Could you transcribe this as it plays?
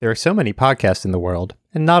There are so many podcasts in the world,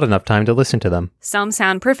 and not enough time to listen to them. Some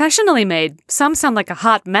sound professionally made, some sound like a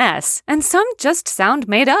hot mess, and some just sound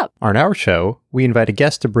made up. On our show, we invite a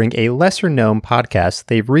guest to bring a lesser-known podcast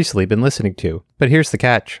they've recently been listening to. But here's the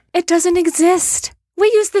catch. It doesn't exist. We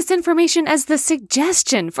use this information as the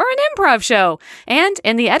suggestion for an improv show. And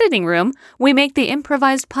in the editing room, we make the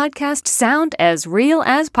improvised podcast sound as real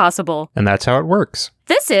as possible. And that's how it works.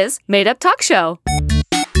 This is Made Up Talk Show.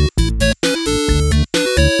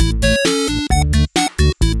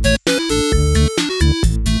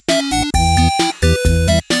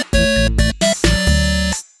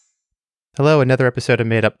 Hello, another episode of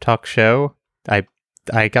Made Up Talk Show. I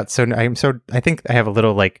think I have a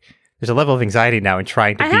little there's a level of anxiety now in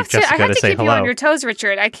trying to beat Jessica to say hello. I have to keep you on your toes,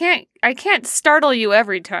 Richard. I can't startle you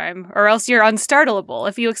every time, or else you're unstartleable.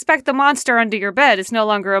 If you expect the monster under your bed, it's no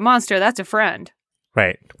longer a monster, that's a friend.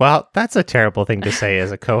 Right. Well, that's a terrible thing to say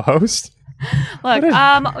as a co-host. Look,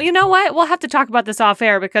 you know what? We'll have to talk about this off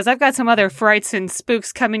air because I've got some other frights and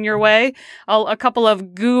spooks coming your way. A couple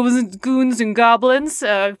of goons and goblins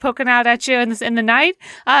poking out at you in the night.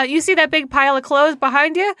 You see that big pile of clothes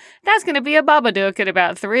behind you? That's going to be a Babadook at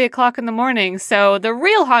about 3 o'clock in the morning. So the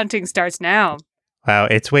real haunting starts now. Wow,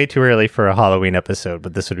 it's way too early for a Halloween episode,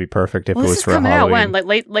 but this would be perfect if it was for a Halloween. This is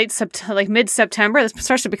coming out when? Late September, mid-September? This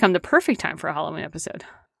starts to become the perfect time for a Halloween episode.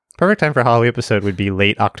 Perfect time for a Halloween episode would be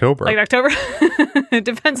late October. Late October? It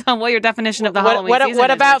depends on what your definition of the Halloween season is.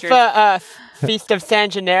 What about the Feast of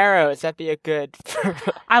San Gennaro? Is that be a good...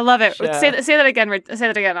 I love it. Say that again. Say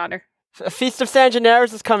that again, Honor. Feast of San Gennaro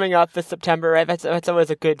is coming up this September, right? That's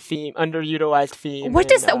always a good theme, underutilized theme.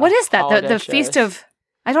 What is that? The Feast of...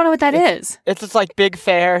 I don't know what that is. It's just like big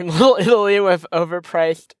fair in Little Italy with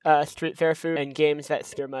overpriced street fair food and games that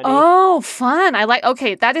steal money. Oh, fun.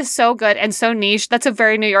 Okay, that is so good and so niche. That's a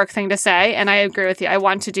very New York thing to say, and I agree with you. I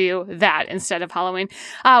want to do that instead of Halloween.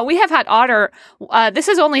 We have had Otter. This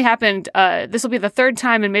has only happened, this will be the third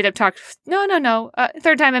time in Made Up Talk.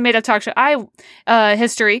 Third time in Made Up Talk Show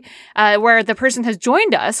history, where the person has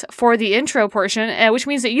joined us for the intro portion, which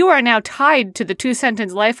means that you are now tied to the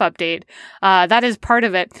 2-sentence life update. That is part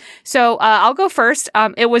of it. So I'll go first.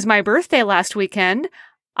 It was my birthday last weekend.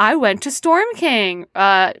 I went to Storm King.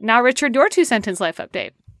 Now, Richard, your 2-sentence life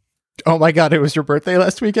update. Oh my God, it was your birthday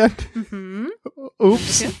last weekend? Mm-hmm.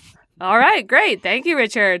 Oops. All right, great. Thank you,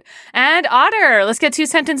 Richard. And Otter, let's get 2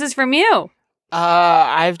 sentences from you.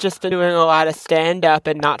 I've just been doing a lot of stand-up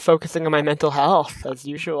and not focusing on my mental health, as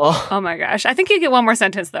usual. Oh my gosh. I think you get one more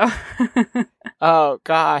sentence, though. Oh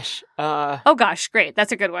gosh. Oh gosh, great.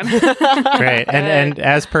 That's a good one. Great. And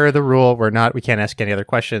as per the rule, we can't ask any other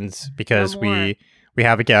questions because we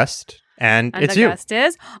have a guest, and it's you. And the guest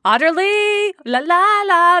is Otterly. La la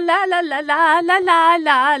la la la la la la la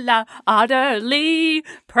la la. Otterly,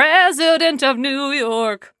 President of New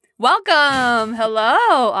York. Welcome. Hello,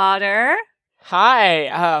 Otter. Hi,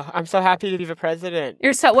 I'm so happy to be the president.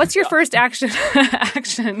 What's your first action?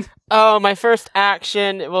 Oh, my first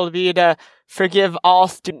action will be to forgive all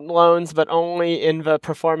student loans, but only in the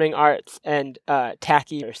performing arts and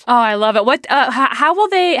tacky years. Oh, I love it. What? How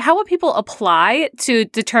will people apply to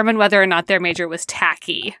determine whether or not their major was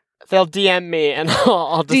tacky? They'll DM me and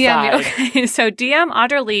I'll decide. DM me. Okay, so DM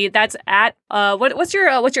Otterly. That's at what's your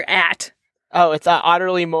at? Oh, it's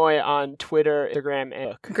Otterly Moy on Twitter, Instagram, and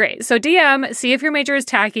Book. Great. So DM, see if your major is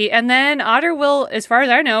tacky, and then Otter will, as far as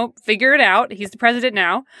I know, figure it out. He's the president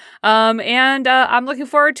now. And I'm looking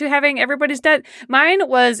forward to having everybody's Mine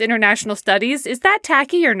was international studies. Is that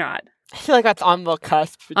tacky or not? I feel like that's on the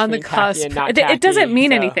cusp. On the cusp. And not tacky, it doesn't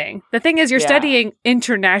mean anything. The thing is, you're studying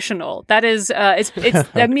international. That is, it's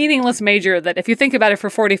a meaningless major that, if you think about it for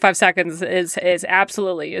 45 seconds, is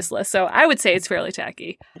absolutely useless. So I would say it's fairly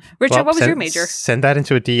tacky. Richard, what was your major? Send that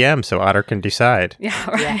into a DM so Otter can decide. Yeah,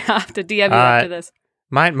 right. I have to DM you after this.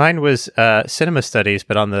 Mine was cinema studies,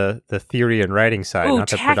 but on the theory and writing side, not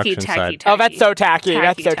the production side. Oh, that's so tacky.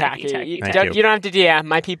 That's so tacky. You don't have to DM.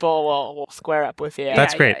 My people will square up with you.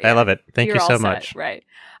 That's great. I love it. Thank you so much. Right.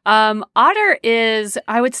 Otter is,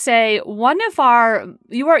 I would say, one of our.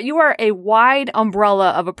 You are a wide umbrella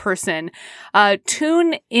of a person.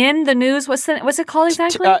 Tune in the news. What's it called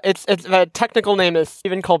exactly? It's the technical name is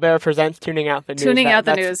Stephen Colbert Presents Tuning Out the News. Tuning Out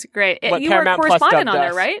the News. Great. You were a correspondent on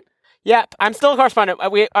there, right? Yep, I'm still a correspondent.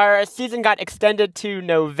 Our season got extended to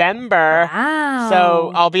November. Wow.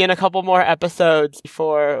 So I'll be in a couple more episodes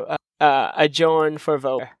before adjourn for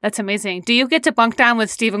vote. That's amazing. Do you get to bunk down with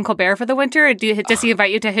Stephen Colbert for the winter? Or does he invite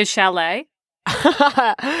you to his chalet?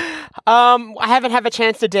 I haven't had a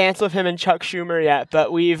chance to dance with him and Chuck Schumer yet,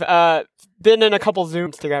 but we've been in a couple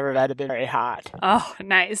Zooms together that have been very hot. Oh,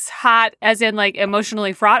 nice. Hot as in like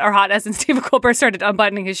emotionally fraught, or hot as in Stephen Colbert started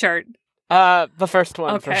unbuttoning his shirt? The first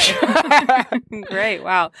one, for sure. Great.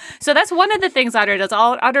 Wow. So that's one of the things Otter does.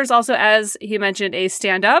 Otter's also, as he mentioned, a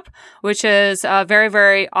stand-up, which is very,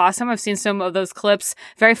 very awesome. I've seen some of those clips.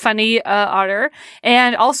 Very funny, Otter.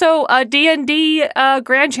 And also a D&D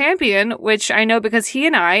grand champion, which I know because he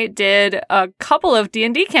and I did a couple of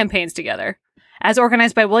D&D campaigns together, as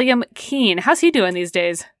organized by William Keene. How's he doing these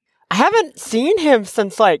days? I haven't seen him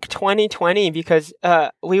since like 2020 because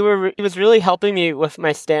he was really helping me with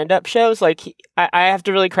my stand-up shows. Like I have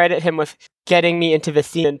to really credit him with getting me into the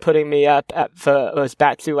scene and putting me up at those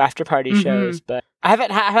Batsu after party shows. But I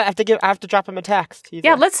have to drop him a text.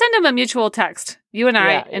 Yeah, let's send him a mutual text. You and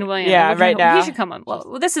I and William. Yeah, right now. He should come on.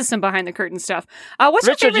 Well, this is some behind the curtain stuff. What's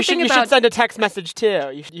Richard, your favorite thing about? You should send a text message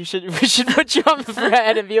too. We should put you on the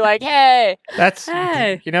thread and be like, hey. That's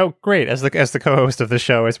great. As the co-host of the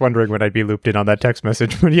show, I was wondering when I'd be looped in on that text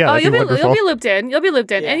message. But yeah, you'll wonderful. be looped in. You'll be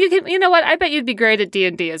looped in, yeah. And you can. You know what? I bet you'd be great at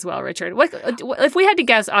D&D as well, Richard. What if we had to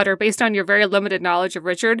guess, Otter, based on your very limited knowledge of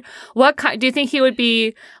Richard? What do you think he would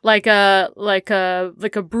be? Like a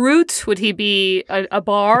brute? Would he be a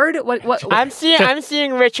bard? What? I'm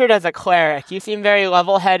seeing Richard as a cleric. You seem very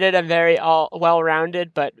level-headed and very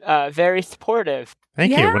well-rounded, but very supportive.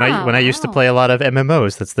 Thank you. When I used to play a lot of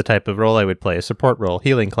MMOs, that's the type of role I would play, a support role,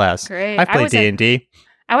 healing class. Great. I've played D&D.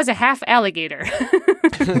 I was a half alligator.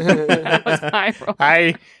 That was my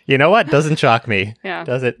role. You know what? Doesn't shock me. Yeah.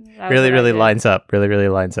 Does it? Really lines up. Really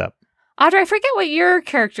lines up. Audrey, I forget what your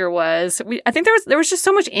character was. I think there was just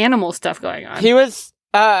so much animal stuff going on. He was,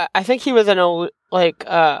 I think he was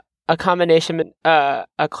a combination, a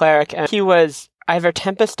cleric, and he was either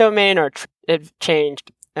Tempest Domain or it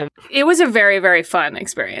changed. It was a very, very fun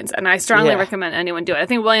experience, and I strongly recommend anyone do it. I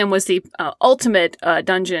think William was the ultimate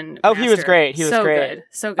dungeon master. He was great. He was so great. Good.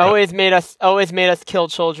 So good. Always made us kill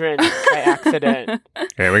children by accident.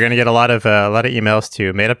 Okay, we're gonna get a lot of emails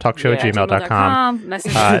to madeuptalkshow@gmail.com.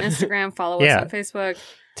 Message on Instagram. Follow us on Facebook.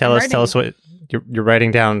 Tell us what you're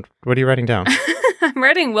writing down. What are you writing down? I'm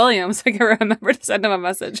writing William so I can remember to send him a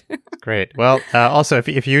message. Great. Well, also if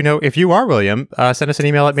you are William, send us an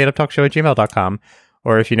email at madeuptalkshow@gmail.com.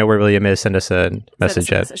 Or if you know where William is, send us a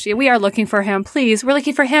message. We are looking for him, please. We're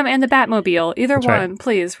looking for him and the Batmobile. Either That's one, right.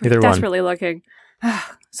 Please. We're desperately looking.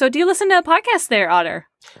 So do you listen to podcasts there, Otter?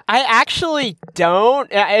 I actually don't.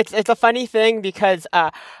 It's a funny thing because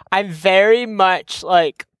I'm very much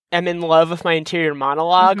am in love with my interior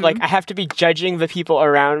monologue. Mm-hmm. Like, I have to be judging the people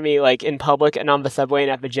around me, like, in public and on the subway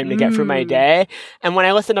and at the gym to get through my day. And when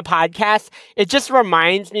I listen to podcasts, it just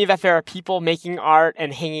reminds me that there are people making art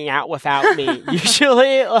and hanging out without me.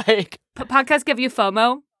 Usually, podcasts give you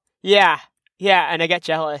FOMO? Yeah, and I get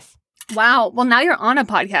jealous. Wow. Well, now you're on a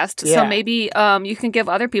podcast, so maybe you can give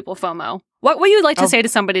other people FOMO. What would you like to say to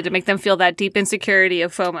somebody to make them feel that deep insecurity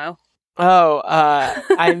of FOMO?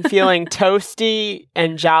 I'm feeling toasty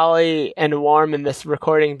and jolly and warm in this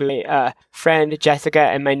recording booth. Friend Jessica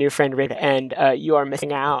and my new friend Rick, and you are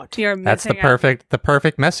missing out. That's the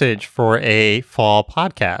perfect message for a fall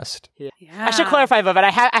podcast. Yeah. I should clarify though, but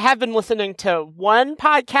I have been listening to one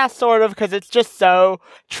podcast sort of because it's just so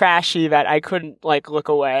trashy that I couldn't look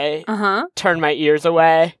away, turn my ears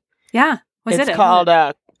away. Yeah,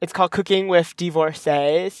 It's called Cooking with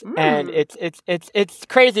Divorcees, and it's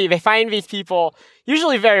crazy. They find these people,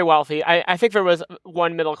 usually very wealthy. I think there was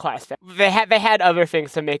one middle class. They had other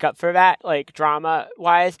things to make up for that, like drama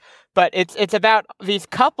wise. But it's about these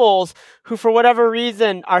couples who, for whatever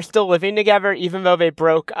reason, are still living together, even though they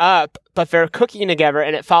broke up. But they're cooking together,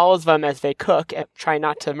 and it follows them as they cook and try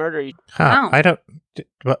not to murder each other.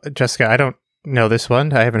 Jessica, I don't know this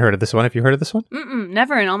one. I haven't heard of this one. Have you heard of this one?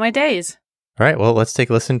 Never in all my days. All right, well, let's take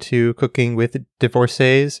a listen to Cooking with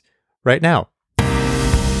Divorcees right now.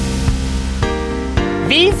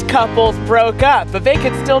 These couples broke up, but they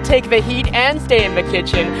could still take the heat and stay in the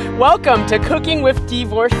kitchen. Welcome to Cooking with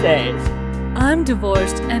Divorcees. I'm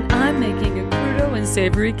divorced, and I'm making a crudo and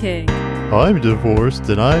savory cake. I'm divorced,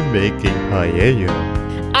 and I'm making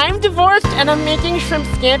paella. I'm divorced, and I'm making shrimp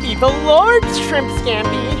scampi, the Lord's shrimp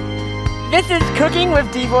scampi. This is Cooking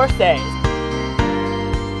with Divorcees.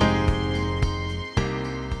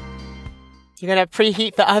 You're going to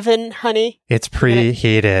preheat the oven, honey? It's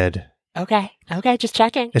preheated. Okay, just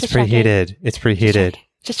checking. It's preheated. It's preheated.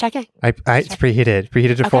 Just checking. It's preheated.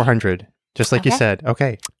 Preheated to 400. Just like you said.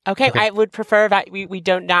 Okay. I would prefer that we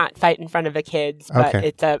don't not fight in front of the kids, but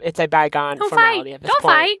it's a bygone formality at this point.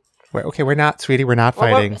 Don't fight. We're not, sweetie. We're not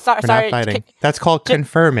fighting. Sorry. Not fighting. That's called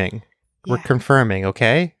confirming. We're confirming,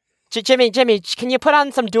 okay? Jimmy, can you put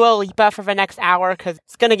on some Dua Lipa for the next hour? Because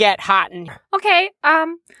it's going to get hot in here. Okay,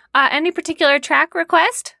 any particular track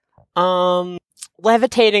request?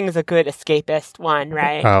 Levitating is a good escapist one,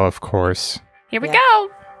 right? Oh, of course. Here we go.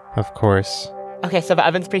 Of course. Okay, so the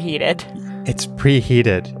oven's preheated. It's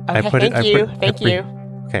preheated. Okay, thank you.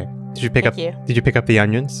 Okay. Did you pick up the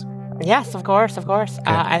onions? Yes, of course. Okay.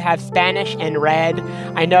 I have Spanish and red.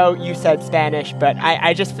 I know you said Spanish, but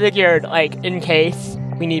I just figured, like, in case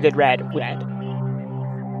we needed red.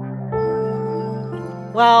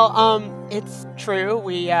 Well, it's true.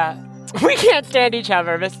 We can't stand each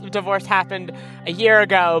other. This divorce happened a year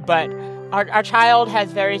ago, but our child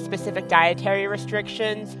has very specific dietary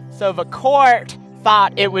restrictions, so the court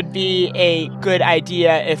thought it would be a good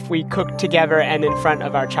idea if we cooked together and in front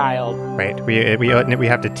of our child. Right. We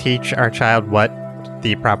have to teach our child what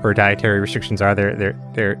the proper dietary restrictions are.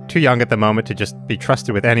 They're too young at the moment to just be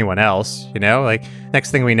trusted with anyone else. You know, like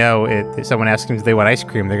next thing we know, if someone asks them if they want ice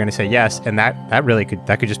cream, they're going to say yes, and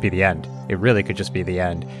that could just be the end. It really could just be the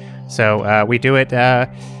end. So we do it.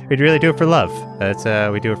 We really do it for love.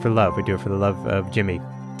 We do it for love. We do it for the love of Jimmy.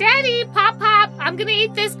 Daddy, Pop, I'm gonna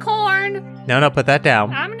eat this corn. No, put that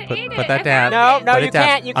down. I'm gonna eat it. Put that down. No, Put you it down.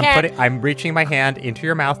 can't. You can't. I'm reaching my hand into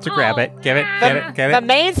your mouth to grab it. Get it. The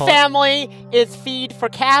Mays family is feed for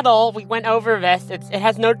cattle. We went over this. It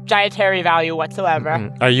has no dietary value whatsoever.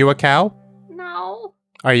 Mm-hmm. Are you a cow? No.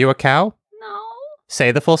 Are you a cow? No.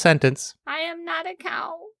 Say the full sentence. I am not a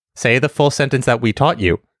cow. Say the full sentence that we taught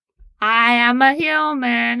you. I am a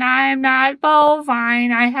human. I'm not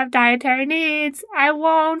bovine. I have dietary needs. I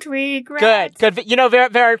won't regret. Good. You know, there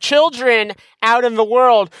are children out in the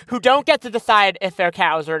world who don't get to decide if they're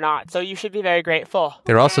cows or not, so you should be very grateful.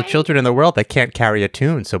 There are also children in the world that can't carry a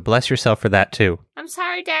tune, so bless yourself for that too. I'm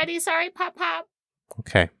sorry, Daddy. Sorry, Pop.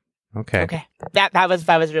 Okay. That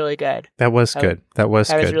was really good. That was good. That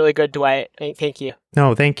was really good, Dwight. Thank you.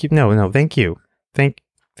 No, thank you. No, thank you. Thank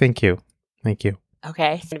you.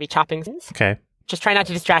 Okay, I'm gonna be chopping things. Okay. Just try not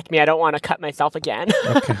to distract me. I don't want to cut myself again.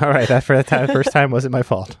 Okay. All right. That first time wasn't my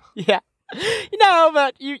fault. Yeah.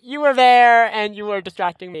 But you were there and you were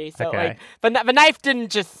distracting me. So okay. But the knife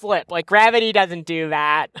didn't just slip. Like gravity doesn't do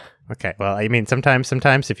that. Okay. Well, I mean, sometimes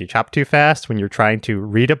if you chop too fast when you're trying to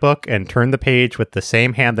read a book and turn the page with the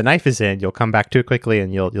same hand the knife is in, you'll come back too quickly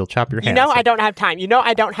and you'll chop your hand. I don't have time.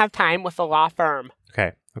 I don't have time with the law firm.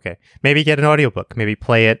 Okay. Maybe get an audiobook. Maybe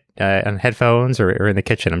play it on headphones or in the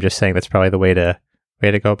kitchen. I'm just saying that's probably the way to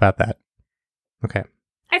go about that. Okay.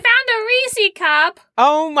 I found a Reese cup.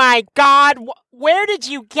 Oh my God! Where did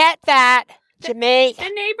you get that, Jimmy? The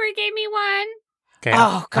neighbor gave me one. Okay.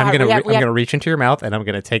 Oh God! I'm gonna reach into your mouth and I'm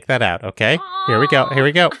gonna take that out. Okay. Here we go.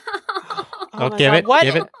 Oh, give it.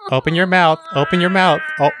 Open your mouth. Oh,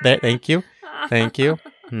 there. Thank you.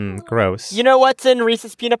 Gross. You know what's in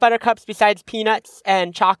Reese's peanut butter cups besides peanuts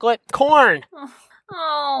and chocolate? Corn.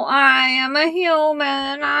 Oh, I am a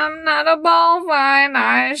human. I'm not a bovine.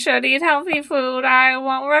 I should eat healthy food. I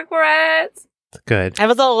won't regret. Good. I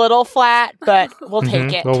was a little flat, but we'll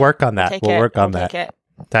take it. We'll work on that. We'll work on that. Take it.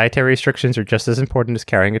 Dietary restrictions are just as important as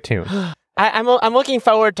carrying a tune. I'm looking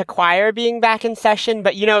forward to choir being back in session,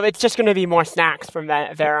 but it's just going to be more snacks from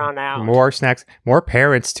there on out. More snacks, more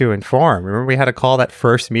parents to inform. Remember we had to call that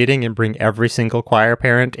first meeting and bring every single choir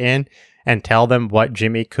parent in and tell them what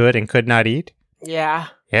Jimmy could and could not eat? Yeah.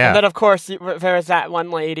 And then, of course, there was that one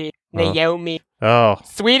lady, Naomi. Oh.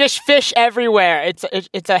 Swedish fish everywhere.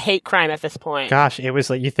 It's a hate crime at this point. Gosh, it was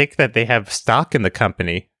like you think that they have stock in the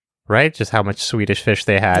company, right? Just how much Swedish fish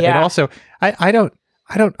they had. Yeah. And also, I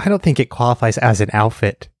don't think it qualifies as an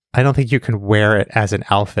outfit. I don't think you can wear it as an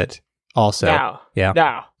outfit. Also. No. Yeah.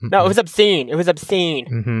 No. No, it was obscene.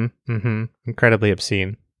 Incredibly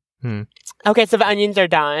obscene. Okay, so the onions are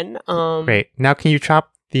done. Great. Now can you chop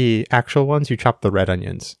the actual ones? You chop the red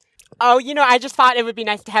onions. Oh, I just thought it would be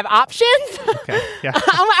nice to have options. Okay. Yeah.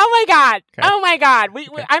 oh my God. Okay. Oh my God. We,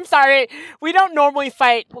 I'm sorry. We don't normally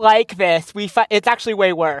fight like this. It's actually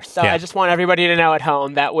way worse. So Yeah. I just want everybody to know at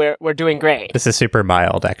home that we're doing great. This is super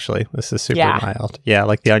mild, actually. This is super mild. Yeah,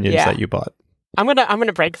 like the onions that you bought. I'm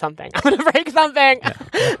gonna break something.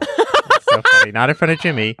 Yeah. So funny. Not in front of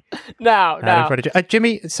Jimmy. No. In front of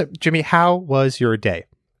Jimmy, how was your day?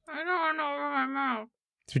 I don't know my mouth.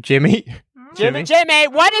 Jimmy,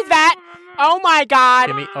 what is that? Oh my God.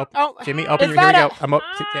 Jimmy, open your.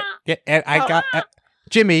 Here we go.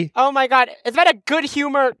 Jimmy. Oh my God. Is that a Good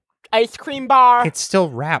Humor ice cream bar? It's still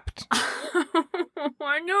wrapped.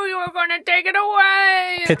 I knew you were going to take it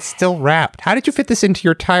away. It's still wrapped. How did you fit this into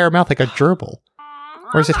your entire mouth like a gerbil?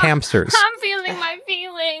 Or is it hamsters? I'm feeling my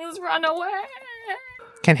feelings run away.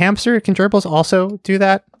 Can gerbils also do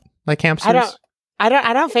that? like hamsters? I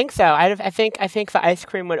don't think so. I think the ice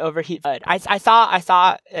cream would overheat. I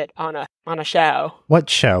saw it on a show. What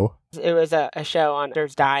show? It was a show on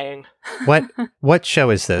There's Dying. What show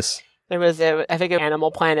is this? I think it was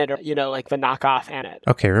Animal Planet, or like the knockoff Planet.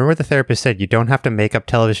 Okay, remember what the therapist said. You don't have to make up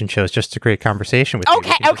television shows just to create conversation with you.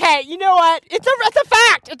 Okay. You know what? It's a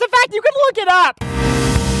fact. It's a fact. You can look it up.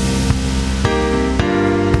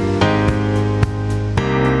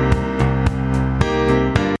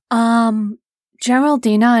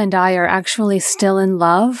 Geraldina and I are actually still in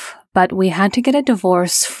love, but we had to get a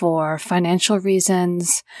divorce for financial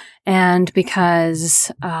reasons and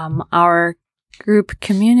because our group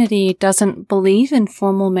community doesn't believe in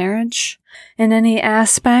formal marriage in any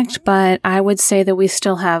aspect, but I would say that we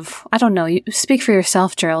still have, I don't know, you speak for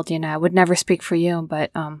yourself, Geraldina. I would never speak for you, but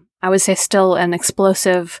I would say still an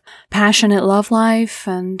explosive, passionate love life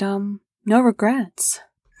and no regrets.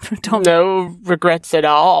 No regrets at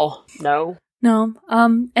all. No. No.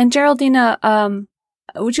 And Geraldina,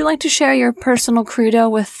 would you like to share your personal credo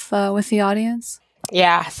with the audience?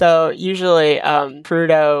 Yeah. So usually,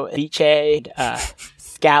 crudo, leche,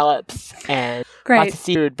 scallops, and lots of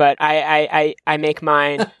seafood. But I make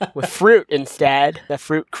mine with fruit instead. The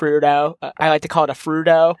fruit crudo. I like to call it a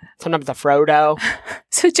frudo. Sometimes a frodo.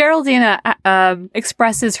 So Geraldina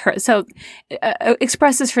expresses herself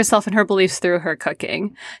and her beliefs through her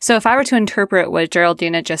cooking. So if I were to interpret what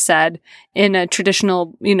Geraldina just said in a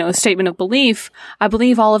traditional, statement of belief, I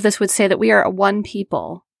believe all of this would say that we are one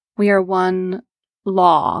people, we are one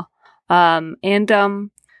law,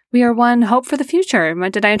 and we are one hope for the future.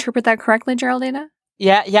 Did I interpret that correctly, Geraldina?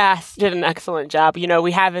 Yeah, yes, did an excellent job.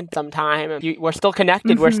 We haven't some time. We're still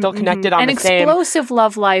connected. We're still connected on the same... An explosive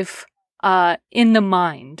love life in the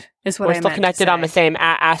mind is what I meant. We're still connected on the same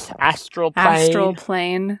astral plane. Astral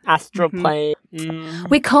plane. Astral plane.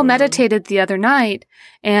 We co-meditated the other night,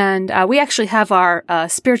 and we actually have our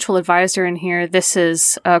spiritual advisor in here. This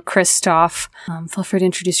is Christoph. Feel free to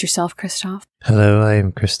introduce yourself, Christoph. Hello, I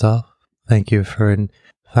am Christoph. Thank you for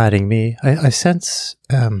inviting me. I sense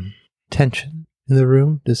tension in the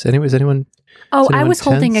room. Is anyone? Oh, anyone I was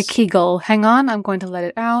holding a tense? Kegel. Hang on, I'm going to let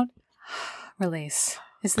it out. Release.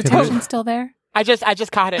 Is the tension still there? I just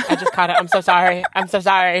caught it. I'm so sorry.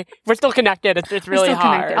 We're still connected. It's really still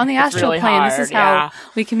hard. Connected. On the astral plane, this is how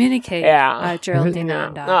we communicate. Geraldina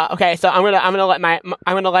and I. Okay, so I'm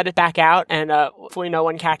gonna let it back out, and hopefully no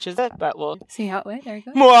one catches it, but we'll see how. Wait, there you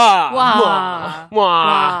go. Mwah! Mwah!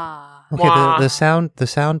 Mwah! Okay, the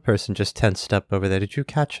sound person just tensed up over there. Did you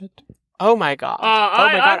catch it? Oh my god!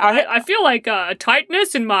 I feel like a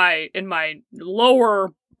tightness in my lower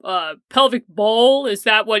pelvic bowl. Is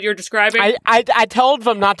that what you're describing? I told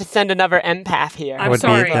them not to send another empath here. I'm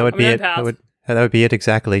sorry. That would be it. That would be it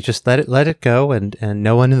exactly. Just let it go, and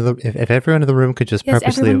no one in the if everyone in the room could just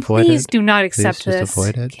purposely avoid please it. do not accept please this. Just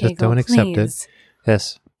avoid it. Kegel, just don't accept it.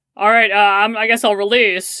 Yes. All right. I guess I'll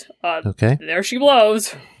release. Okay. There she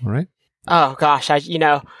blows. All right. Oh gosh,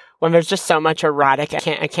 when there's just so much erotic,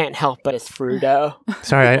 I can't help but it's Frudo.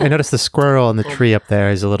 Sorry, I noticed the squirrel on the tree up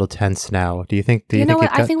there is a little tense now. Do you think? You know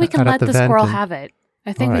what? I think we can let the squirrel have it.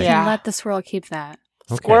 I think we can let the squirrel keep that.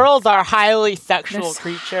 Okay. Squirrels are highly sexual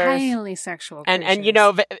creatures. Highly sexual creatures.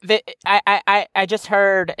 And I just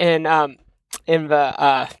heard in the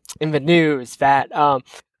news that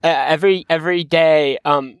every day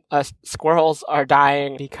squirrels are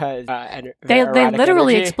dying because they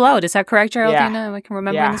literally energy. Explode. Is that correct, Geraldina? Am I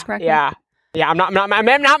remembering this correctly? Yeah. I'm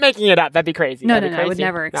not making it up. That'd be crazy. No, crazy. I would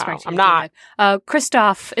never expect you I'm to not. do that.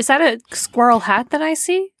 Christoph, is that a squirrel hat that I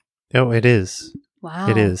see? Oh, it is. Wow.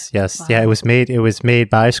 It is. Yes. Wow. Yeah. It was made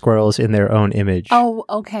by squirrels in their own image. Oh,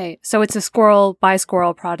 okay. So it's a squirrel by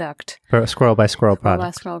squirrel product. Squirrel by squirrel product.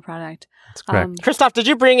 By squirrel product. That's correct. Christoph, did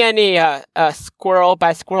you bring any squirrel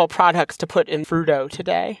by squirrel products to put in Frudo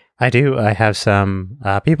today? I do. I have some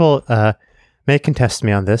people may contest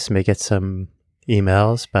me on this, may get some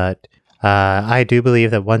emails, but I do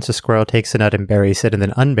believe that once a squirrel takes a nut and buries it and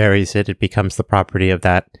then unburies it, it becomes the property of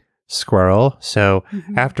that squirrel. So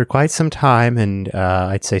after quite some time and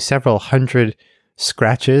I'd say several hundred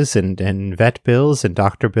scratches and vet bills and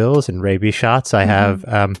doctor bills and rabies shots, I have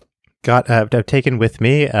I've taken with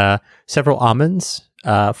me several almonds,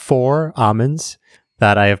 4 almonds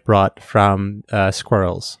that I have brought from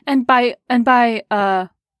squirrels. And by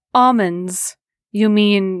almonds, you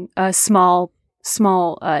mean small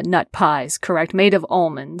nut pies, correct? Made of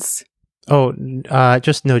almonds. Oh,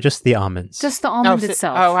 just the almonds. Just the almond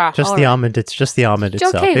itself. Oh, wow. Just the almond. It's just the almond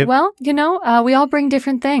itself. Okay, well, we all bring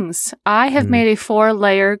different things. I have made a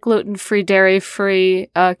 4-layer gluten-free,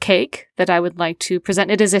 dairy-free cake that I would like to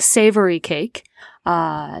present. It is a savory cake.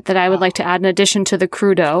 that I would like to add in addition to the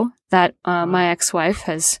crudo that my ex-wife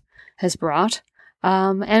has brought.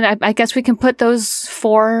 And I guess we can put those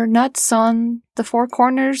 4 nuts on the 4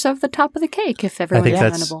 corners of the top of the cake if everyone's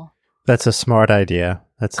amenable. That's a smart idea.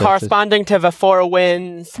 That's corresponding to the 4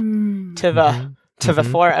 winds, to the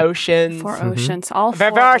 4 oceans. 4 oceans. All 4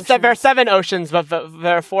 oceans. oceans. There are 7 oceans, but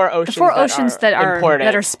there are 4 oceans. The 4 oceans that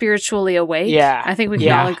are spiritually awake. Yeah. I think we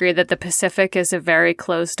can all agree that the Pacific is a very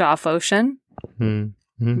closed-off ocean.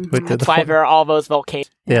 That's why there are all those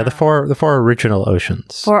volcanoes. Yeah, the four original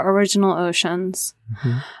oceans. 4 original oceans.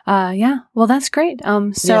 Well, that's great. I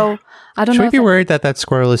don't know. Should we be worried that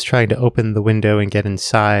squirrel is trying to open the window and get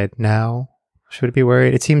inside now? Should we be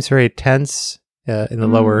worried? It seems very tense in the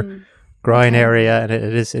lower groin area, and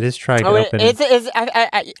it is trying to open.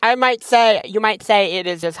 I might say, you might say it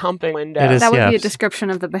is just humping window. That would be a description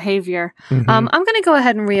of the behavior. I'm going to go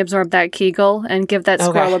ahead and reabsorb that Kegel and give that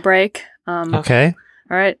squirrel a break. Okay.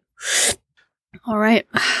 All right.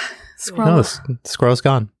 Squirrel. No, the squirrel's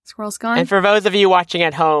gone. Squirrel's gone. And for those of you watching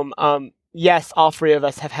at home, yes, all 3 of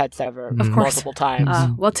us have had sever multiple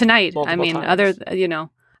times. Well, tonight, times.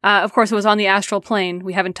 Of course, it was on the astral plane.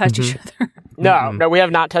 We haven't touched each other. No, we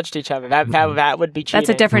have not touched each other. That would be cheating. That's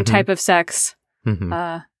a different type of sex.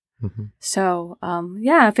 So,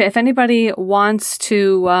 if anybody wants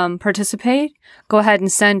to participate, go ahead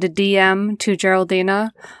and send a DM to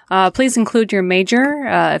Geraldina. Please include your major.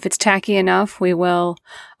 If it's tacky enough, we will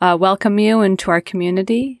welcome you into our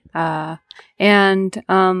community. And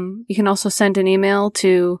you can also send an email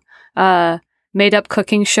to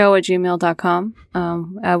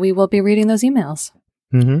madeupcookingshow@gmail.com. We will be reading those emails.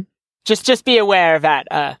 Just be aware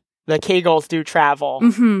that the Kegels do travel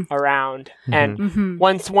around, and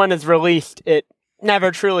once one is released, it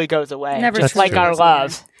never truly goes away. Just like our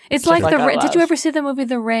love. It's like the Ring. Did you ever see the movie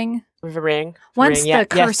The Ring? The Ring. Once the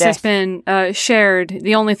curse has been shared,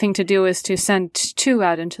 the only thing to do is to send 2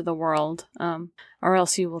 out into the world, or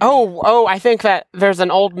else you will. I think that there's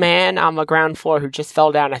an old man on the ground floor who just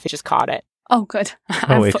fell down. I think just caught it. Oh, good.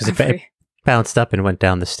 Because it bounced up and went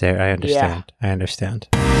down the stair. I understand. Yeah. I understand.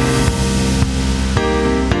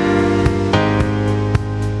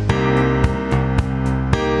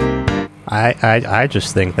 I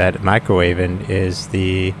just think that microwaving is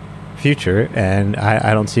the future, and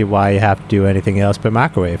I don't see why you have to do anything else but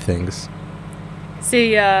microwave things.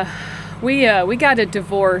 See, we got a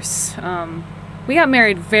divorce. We got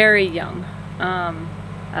married very young.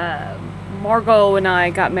 Margot and I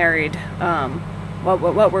got married.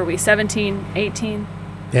 What were we? 17, 18?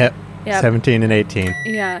 Yep. 17 and 18.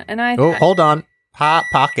 Yeah, and I. Oh, hold on. Hot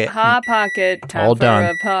pocket. Hot pocket. Time all for done.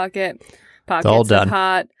 A pocket. Pockets all done. Of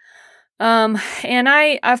hot. And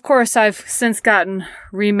I've since gotten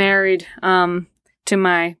remarried, to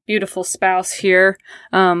my beautiful spouse here,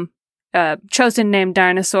 chosen name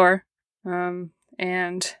Dinosaur.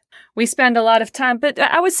 And we spend a lot of time, but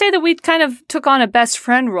I would say that we kind of took on a best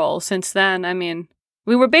friend role since then. I mean,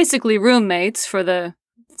 we were basically roommates for the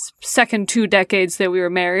second 2 decades that we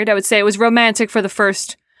were married. I would say it was romantic for the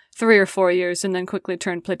first 3 or 4 years and then quickly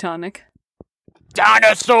turned platonic.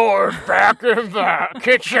 Dinosaurs back in the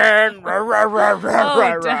kitchen.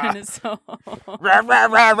 Oh, dinosaur.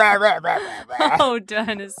 Oh,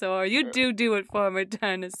 dinosaur. You do it for me,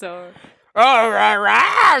 dinosaur. Oh,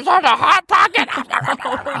 is that a hot pocket?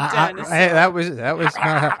 Dinosaur. That was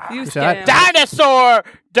not You how... Dinosaur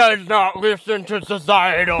does not listen to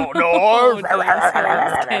societal norms.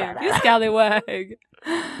 You scallywag.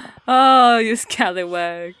 Oh, you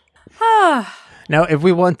scallywag. Ah. Now, if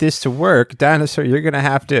we want this to work, Dinosaur, you're gonna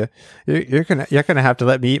have to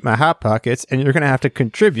let me eat my hot pockets, and you're gonna have to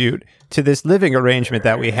contribute to this living arrangement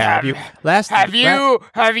that we have. Have you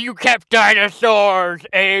kept Dinosaur's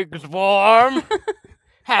eggs warm?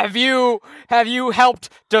 have you helped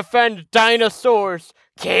defend Dinosaur's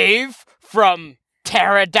cave from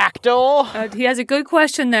pterodactyl? He has a good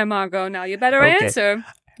question there, Margot. Now you better answer.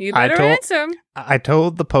 Answer. I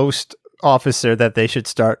told the post officer that they should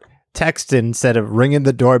start texting instead of ringing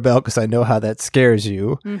the doorbell because I know how that scares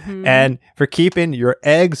you. Mm-hmm. And for keeping your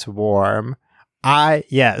eggs warm, I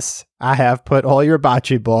have put all your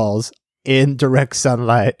bocce balls in direct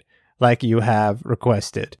sunlight like you have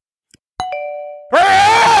requested.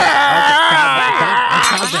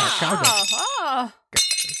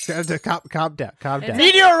 Calm down.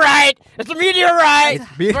 Meteorite! It's a meteorite!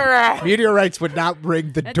 Meteorites would not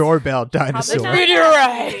ring the doorbell, Dinosaur.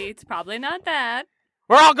 Meteorite! It's probably not that.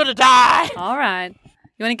 We're all gonna die! All right.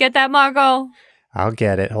 You want to get that, Margot? I'll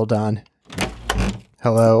get it. Hold on.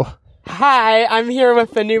 Hello. Hi, I'm here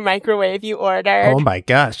with the new microwave you ordered. Oh my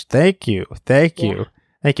gosh. Thank you.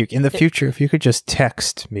 Thank you. In the future, if you could just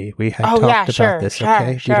text me, we had talked about sure, this, sure,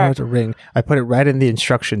 okay? sure. You don't have to ring. I put it right in the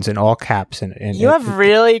instructions in all caps. And You have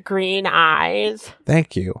really green eyes.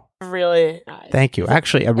 Thank you. Really. Thank you.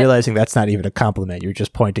 Actually, I'm realizing that's not even a compliment. You're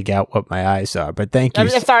just pointing out what my eyes are. But thank you. I'm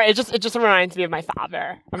sorry. It just reminds me of my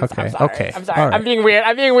father. I'm sorry. Okay. I'm sorry. All right. I'm being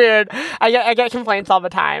weird. I get complaints all the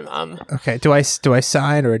time. Okay. Do I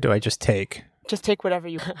sign or do I just take? Just take whatever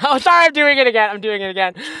you. Oh, sorry. I'm doing it again.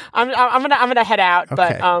 I'm gonna head out.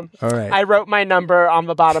 But All right. I wrote my number on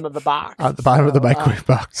the bottom of the box. On the bottom of the microwave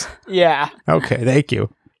box. Yeah. Okay. Thank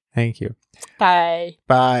you. Bye.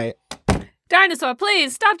 Bye. Dinosaur,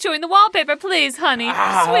 please stop chewing the wallpaper, please, honey. Sweetie.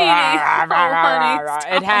 Oh, honey.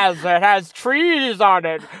 It has trees on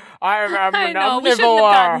it. I'm I an know. omnivore. We shouldn't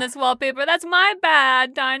have gotten this wallpaper. That's my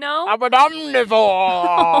bad, Dino. I'm an omnivore.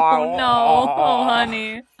 Oh, no. Oh,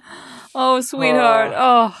 honey. Oh, sweetheart.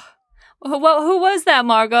 Oh. Who was that,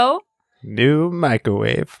 Margot? New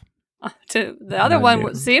microwave. The other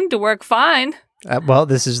one seemed to work fine. Well,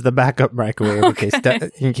 this is the backup microwave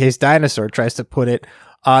in case Dinosaur tries to put it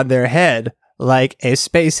on their head like a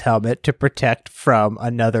space helmet to protect from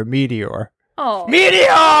another meteor. Oh. Meteor!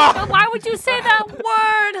 But why would you say that word,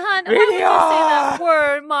 hon? Why would you say that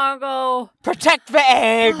word, Margot? Protect the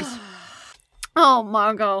eggs. Oh,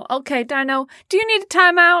 Margot. Okay, Dino. Do you need a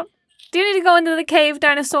timeout? Do you need to go into the cave,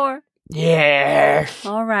 Dinosaur? Yes.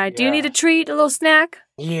 All right. Do you need a treat, a little snack?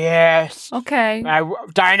 Yes. Okay.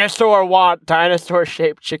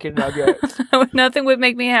 Dinosaur-shaped chicken nuggets. Nothing would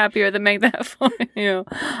make me happier than make that for you.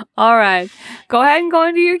 All right. Go ahead and go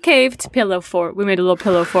into your cave. It's pillow fort. We made a little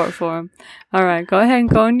pillow fort for him. All right. Go ahead and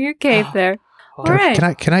go into your cave there. All right.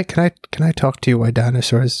 Can I talk to you why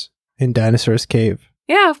dinosaurs in Dinosaur's cave?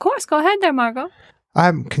 Yeah, of course. Go ahead there, Margot.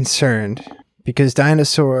 I'm concerned because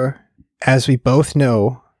Dinosaur, as we both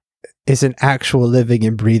know, is an actual living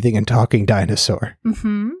and breathing and talking dinosaur.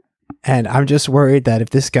 Mm-hmm. And I'm just worried that if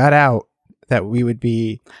this got out, that we would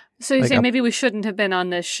be... So you say maybe we shouldn't have been on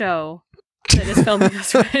this show that is filming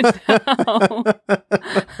us right now.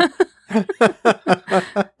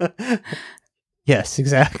 Yes,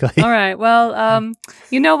 exactly. All right. Well,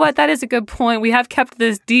 you know what? That is a good point. We have kept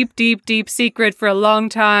this deep, deep, deep secret for a long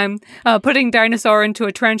time. Putting Dinosaur into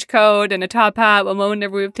a trench coat and a top hat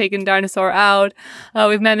whenever we've taken Dinosaur out.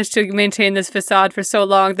 We've managed to maintain this facade for so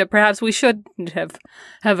long that perhaps we shouldn't have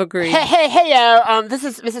agreed. Hey, this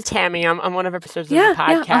is Tammy. I'm one of our producers of the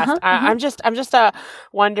podcast. I'm just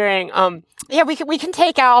wondering. We can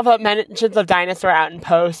take all the mentions of Dinosaur out in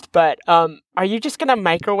post, but are you just gonna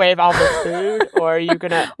microwave all the food, or are you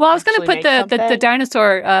gonna? Well, I was gonna put the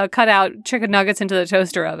dinosaur cut out chicken nuggets into the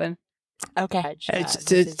toaster oven. Okay,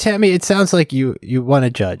 Tammy, it sounds like you want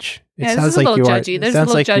to judge. It sounds like you are. It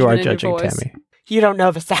sounds like you are judging, Tammy. You don't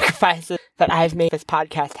know the sacrifices that I've made this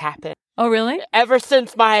podcast happen. Oh, really? Ever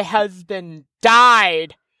since my husband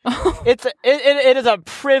died, it is a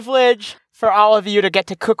privilege for all of you to get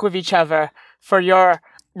to cook with each other, for your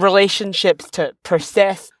relationships to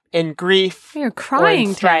persist in grief. You're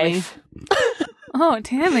crying, Tammy. strife. Oh,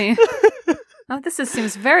 Tammy. Oh,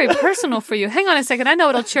 seems very personal for you. Hang on a second. I know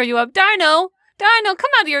it'll cheer you up. Dino,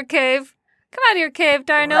 come out of your cave. Come out of your cave,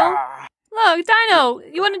 Dino. Look, Dino,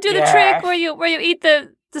 you want to do the trick where you eat the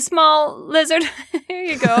small lizard? Here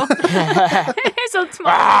you go. Here's a small lizard.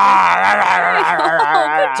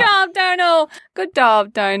 Good job, Dino. Good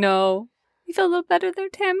job, Dino. You feel a little better there,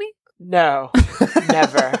 Tammy? No,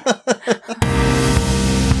 never.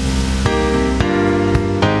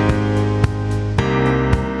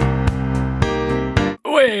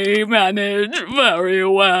 We managed very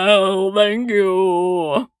well, thank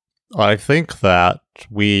you. I think that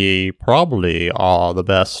we probably are the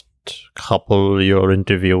best couple you're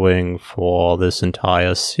interviewing for this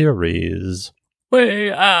entire series. We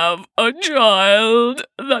have a child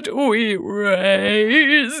that we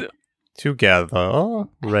raise. Together,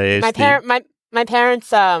 raised My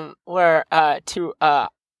parents were two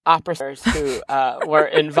opera stars who were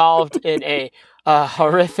involved in a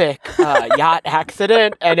horrific yacht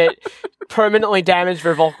accident, and it permanently damaged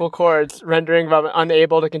their vocal cords, rendering them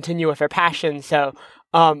unable to continue with their passion. So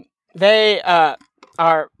they are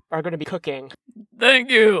going to be cooking.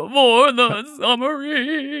 Thank you for the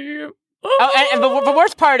summary. Oh, and the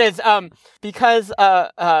worst part is because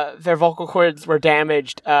their vocal cords were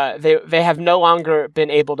damaged, they have no longer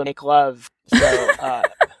been able to make love. So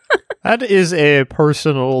that is a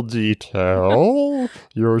personal detail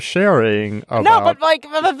you're sharing about... No, but like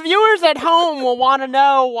the viewers at home will want to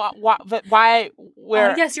know why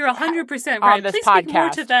we're. Oh, yes, you're 100% right. On this Please podcast. speak more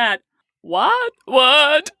to that.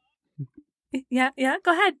 What? Yeah.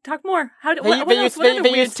 Go ahead. Talk more. How do They what else? What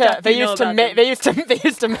other weird stuff do you know about them? they used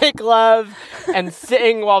to make love and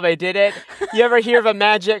sing while they did it. You ever hear of a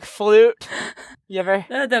magic flute? You ever?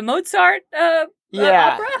 The Mozart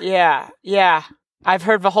Yeah, opera? yeah. I've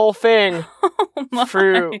heard the whole thing Oh my.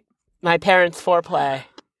 through my parents' foreplay.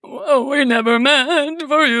 Oh, we never meant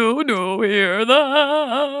for you to hear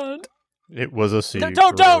that. It was a secret.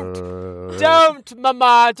 Don't,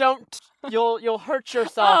 Mama, don't. You'll hurt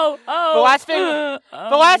yourself. Oh.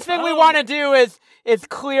 The last thing we want to do is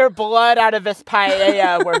clear blood out of this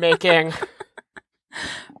paella we're making.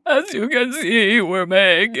 As you can see, we're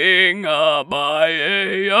making a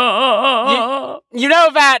paella. You know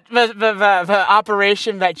that the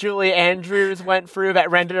operation that Julie Andrews went through that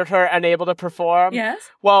rendered her unable to perform? Yes.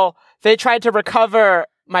 Well, they tried to recover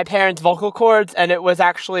my parents' vocal cords, and it was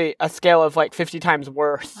actually a scale of like 50 times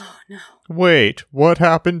worse. Oh no. Wait, what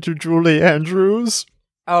happened to Julie Andrews?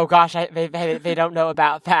 Oh gosh, they don't know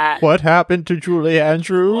about that. What happened to Julie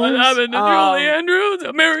Andrews? What happened to Julie Andrews?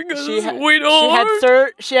 America's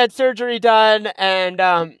sweetheart. She had surgery done, and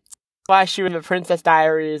why she was in the Princess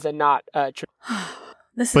Diaries and not But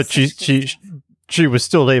she was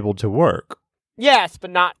still able to work. Yes, but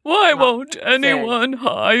not. Why won't anyone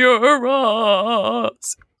hire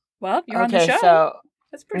us? Well, you're on the show. So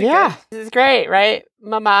that's pretty yeah, this is great, right,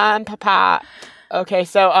 Mama and Papa? Okay,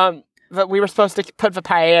 so but we were supposed to put the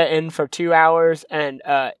paella in for 2 hours, and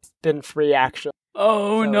it's been 3 actually.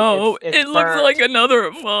 Oh So no, it's it looks burnt. like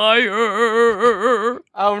another fire.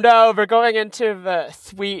 Oh no, we're going into the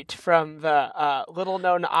suite from the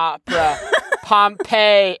little-known opera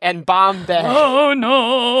Pompeii and Bombay. Oh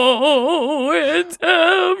no, it's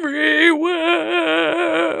everywhere.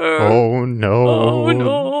 Oh no. Oh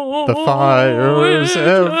no, The fire's it's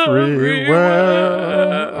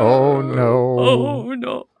everywhere. Oh no. Oh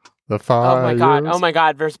no. The fire. Oh my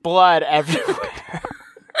god, there's blood everywhere.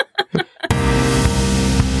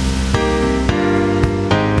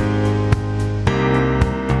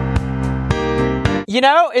 You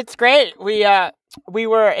know, it's great. We were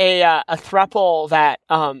a throuple that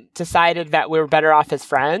decided that we were better off as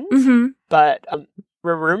friends, Mm-hmm. but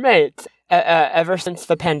we're roommates ever since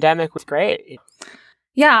the pandemic was great.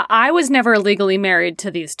 Yeah, I was never legally married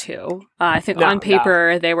to these two. I think No, on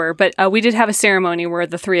paper they were, but we did have a ceremony where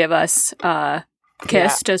the three of us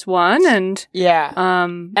kissed as one, and Yeah.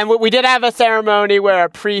 And we did have a ceremony where a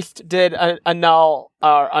priest did annul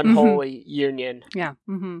our unholy union. yeah.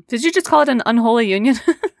 Mm-hmm. Did you just call it an unholy union?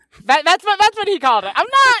 That's what he called it. I'm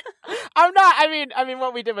not. I mean,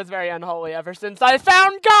 what we did was very unholy ever since I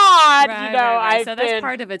found God. Right. I've So been. that's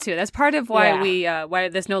part of it too. That's part of why Yeah. why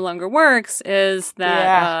this no longer works is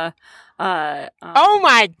that. Oh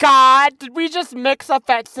my God! Did we just mix up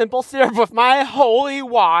that simple syrup with my holy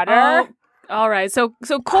water? Oh, all right. So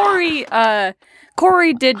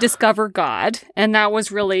Corey did discover God, and that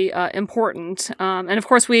was really important. And of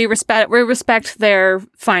course, we respect their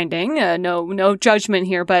finding. No judgment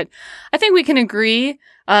here, but I think we can agree,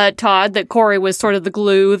 Todd, that Corey was sort of the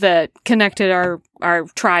glue that connected our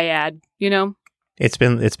triad. You know, It's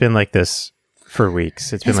been like this for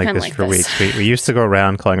weeks. It's been like this for weeks. We used to go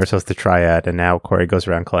around calling ourselves the Triad, and now Corey goes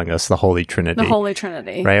around calling us the Holy Trinity. the Holy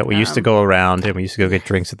Trinity. Right? We used to go around and we used to go get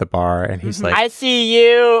drinks at the bar, and he's like, I see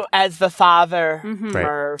you as the Father, Mhm.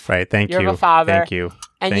 Merv. right, thank You're you. the Father. Thank you.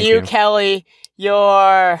 And Thank you, you. Kelly,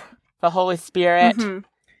 you're the Holy Spirit, Mhm.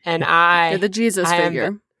 and I, You're the Jesus I am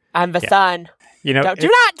figure. I'm the Yeah. Son. You know, Do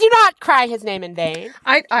not cry his name in vain.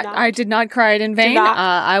 I did not cry it in vain. not.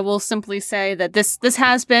 I will simply say that this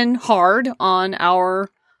has been hard on our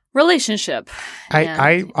relationship.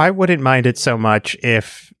 I wouldn't mind it so much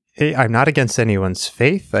if I'm not against anyone's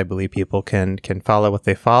faith. I believe people can follow what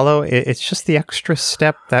they follow. It's just the extra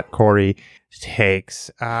step that Corey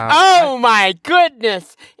takes. Oh my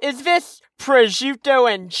goodness! Is this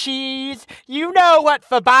prosciutto and cheese? You know what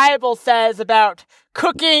the Bible says about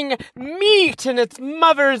cooking meat in its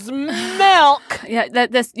mother's milk. Yeah,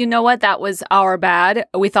 this you know what? That was our bad.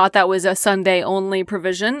 We thought that was a Sunday only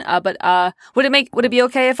provision. But would it be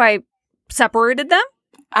okay if I separated them?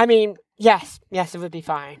 I mean, yes, it would be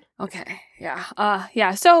fine. Okay. Yeah.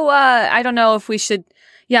 Yeah. So I don't know if we should.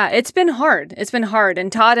 Yeah, it's been hard.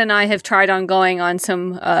 And Todd and I have tried on going on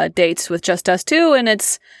some dates with just us two, and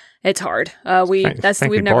it's hard. Frankly,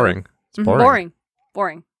 we've never boring. It's Mhm, boring.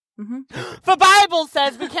 boring. Mm-hmm. The Bible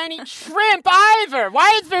says we can't eat shrimp either.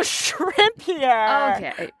 Why is there shrimp here?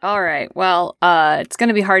 Okay. All right. Well, it's going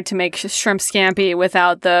to be hard to make shrimp scampi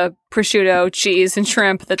without the prosciutto, cheese, and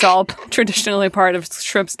shrimp. That's all traditionally part of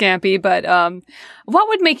shrimp scampi. But what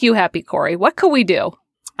would make you happy, Corey? What could we do?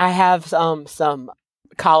 I have some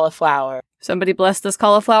cauliflower. Somebody bless this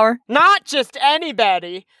cauliflower. Not just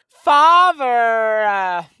anybody.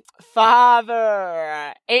 Father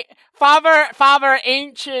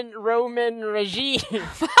ancient Roman regime.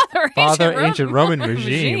 Father ancient Roman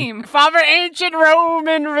regime. Father ancient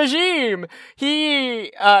Roman regime.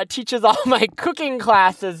 He teaches all my cooking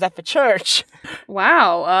classes at the church.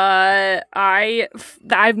 Wow.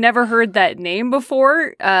 I've never heard that name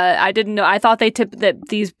before. I didn't know. I thought that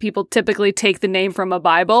these people typically take the name from a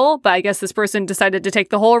Bible, but I guess this person decided to take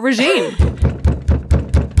the whole regime.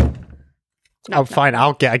 Oh, fine.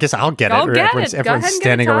 I guess I'll get I'll it. get Everyone's, it. Go everyone's ahead and get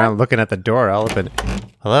standing it, Todd. around looking at the door. I'll open.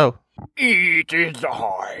 Hello. It is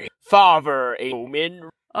I, Father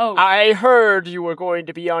Roman. Oh, I heard you were going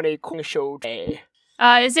to be on a cooking show today.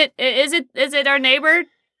 is it our neighbor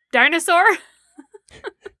dinosaur?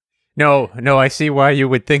 No. I see why you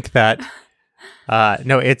would think that.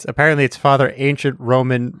 No, it's Father Ancient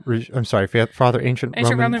Roman. I'm sorry, Father Ancient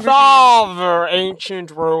Ancient Roman. Roman. Father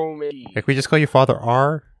ancient Roman. Can we just call you Father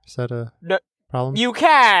R? Is that a No, problem? you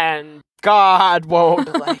can. God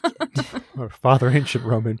won't like it. Or Father Ancient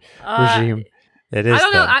Roman regime. It is. I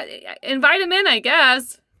don't know. then. I invite him in, I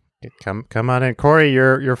guess. Come on in, Corey.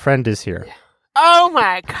 Your friend is here. Oh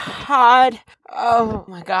my God. Oh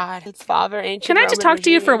my God. It's Father ancient. Can I just Roman talk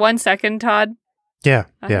to you for regime. 1 second, Todd? Yeah.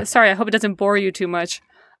 Sorry, I hope it doesn't bore you too much.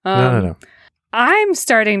 No. I'm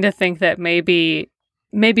starting to think that maybe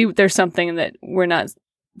there's something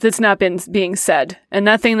that's not being said, and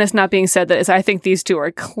that thing that's not being said that is, I think these two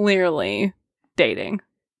are clearly dating.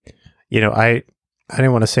 I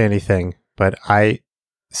didn't want to say anything, but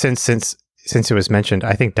since it was mentioned,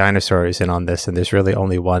 I think Dinosaur is in on this, and there's really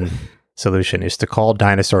only one solution: is to call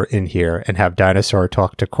Dinosaur in here and have Dinosaur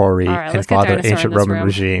talk to Corey All right, and let's get Father Dinosaur in Ancient this Roman room.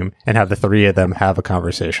 regime, and have the three of them have a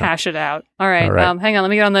conversation. Hash it out. All right. All right. Hang on. Let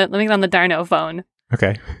me get on the Dino phone.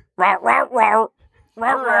 Okay.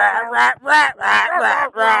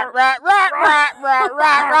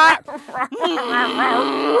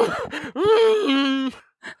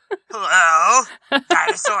 Hello,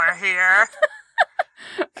 Dinosaur here.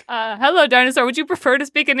 Hello, Dinosaur. Would you prefer to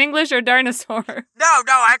speak in English or Dinosaur? No,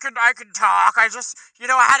 I could talk. I just, I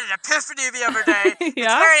had an epiphany the other day. Yeah?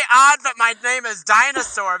 It's very odd that my name is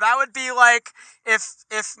Dinosaur. That would be like if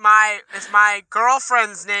my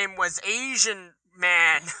girlfriend's name was Asian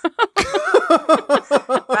Man. Would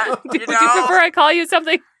you prefer I call you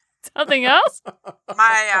something else?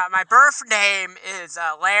 My birth name is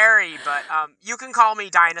Larry, but you can call me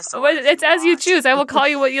Dinosaur. Well, it's as you choose. I will call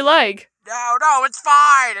you what you like. No, it's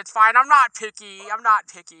fine. It's fine. I'm not picky.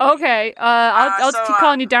 Okay. I'll So, keep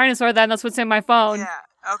calling you Dinosaur then. That's what's in my phone. Yeah.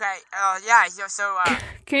 Okay. Yeah. So.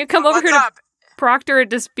 Can you come over what's here to up? proctor a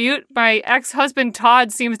dispute? My ex-husband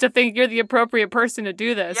Todd seems to think you're the appropriate person to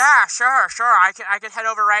do this. Yeah. Sure. I can head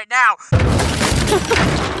over right now.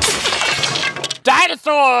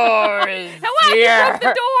 Dinosaur is Hello, you here. broke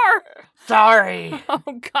the door. Sorry.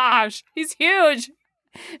 Oh gosh, he's huge.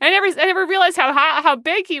 I never realized how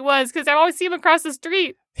big he was because I always see him across the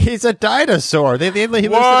street. He's a dinosaur. He lives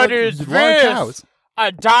What in a is large this? house.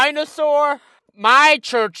 A dinosaur? My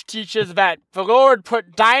church teaches that the Lord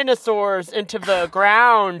put dinosaurs into the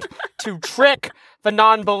ground to trick the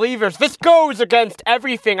non-believers. This goes against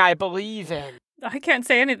everything I believe in. I can't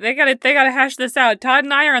say anything. They gotta hash this out. Todd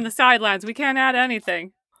and I are on the sidelines. We can't add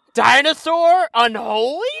anything. Dinosaur?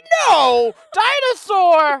 Unholy? No!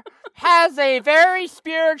 Dinosaur has a very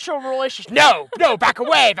spiritual relationship. No, back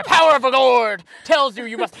away. The power of the Lord tells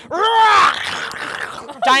you must.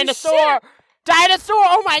 Dinosaur! Dinosaur!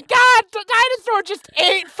 Oh my God! Dinosaur just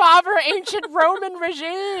ate Father Ancient Roman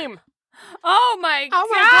regime. Oh my Oh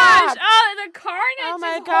my gosh! God. Oh, the carnage Oh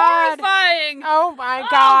my is God. horrifying. Oh my Oh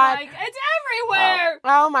God! it's everywhere.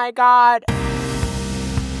 Oh my God!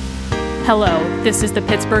 Hello, this is the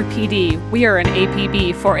Pittsburgh PD. We are an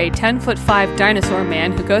APB for a 10'5" dinosaur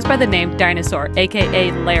man who goes by the name Dinosaur,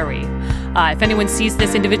 aka Larry. If anyone sees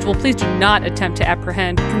this individual, please do not attempt to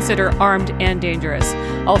apprehend. Consider armed and dangerous.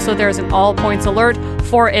 Also, there is an all points alert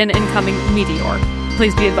for an incoming meteor.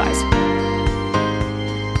 Please be advised.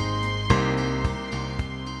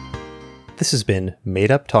 This has been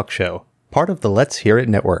Made Up Talk Show, part of the Let's Hear It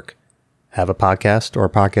network. Have a podcast or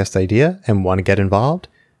podcast idea and want to get involved?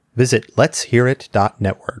 Visit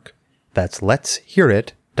letshearit.network. That's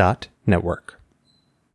letshearit.network.